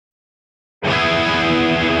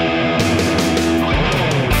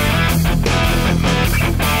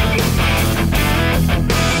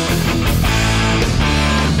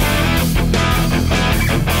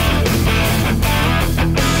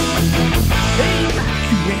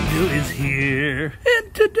is here.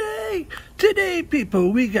 And today,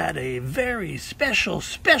 people, we got a very special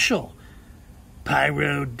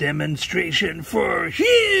pyro demonstration for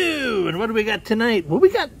you. And what do we got tonight? Well, we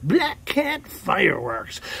got Black Cat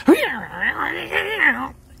fireworks.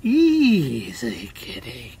 Easy,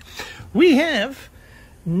 kitty. We have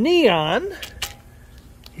neon,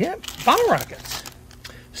 bottle rockets.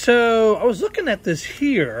 So I was looking at this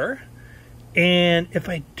here, and if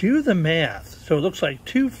I do the math, so it looks like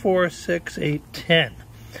 2, 4, 6, 8, 10.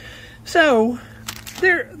 So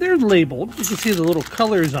they're labeled. You can see the little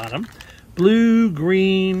colors on them. Blue,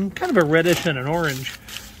 green, kind of a reddish and an orange.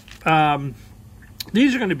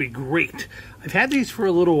 These are going to be great. I've had these for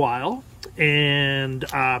a little while, and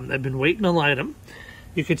I've been waiting to light them.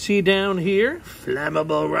 You can see down here,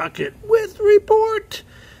 flammable rocket with report.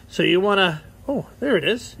 So you want to, oh, there it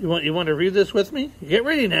is. You want to read this with me? Get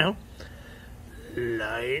ready now.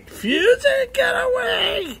 Light fuse and get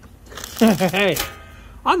away. Hey,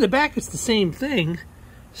 on the back it's the same thing.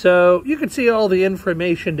 So you can see all the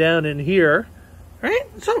information down in here, right?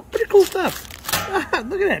 So pretty cool stuff.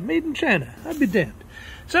 Look at that, made in China. I'd be damned.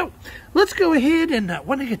 So let's go ahead and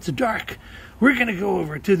when it gets dark, we're gonna go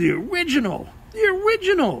over to the original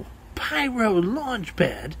Pyro launch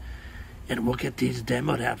pad, and we'll get these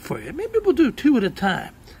demoed out for you. Maybe we'll do 2 at a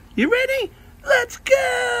time. You ready? Let's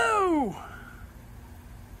go!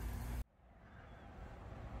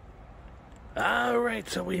 All right,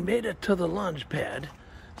 so we made it to the launch pad.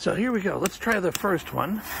 So here we go. Let's try the first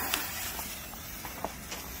one.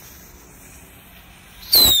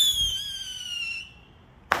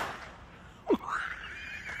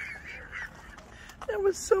 That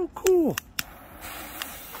was so cool.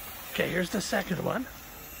 Okay, here's the second one.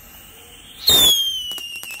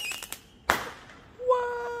 What?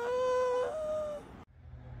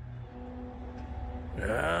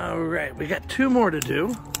 All right, we got 2 more to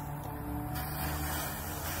do.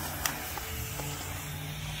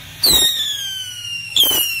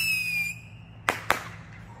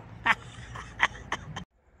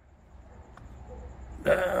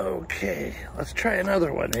 Okay, let's try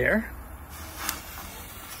another one here.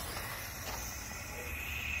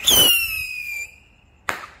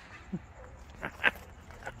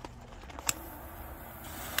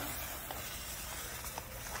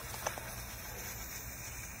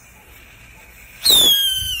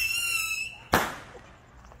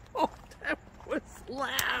 Oh, that was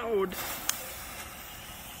loud.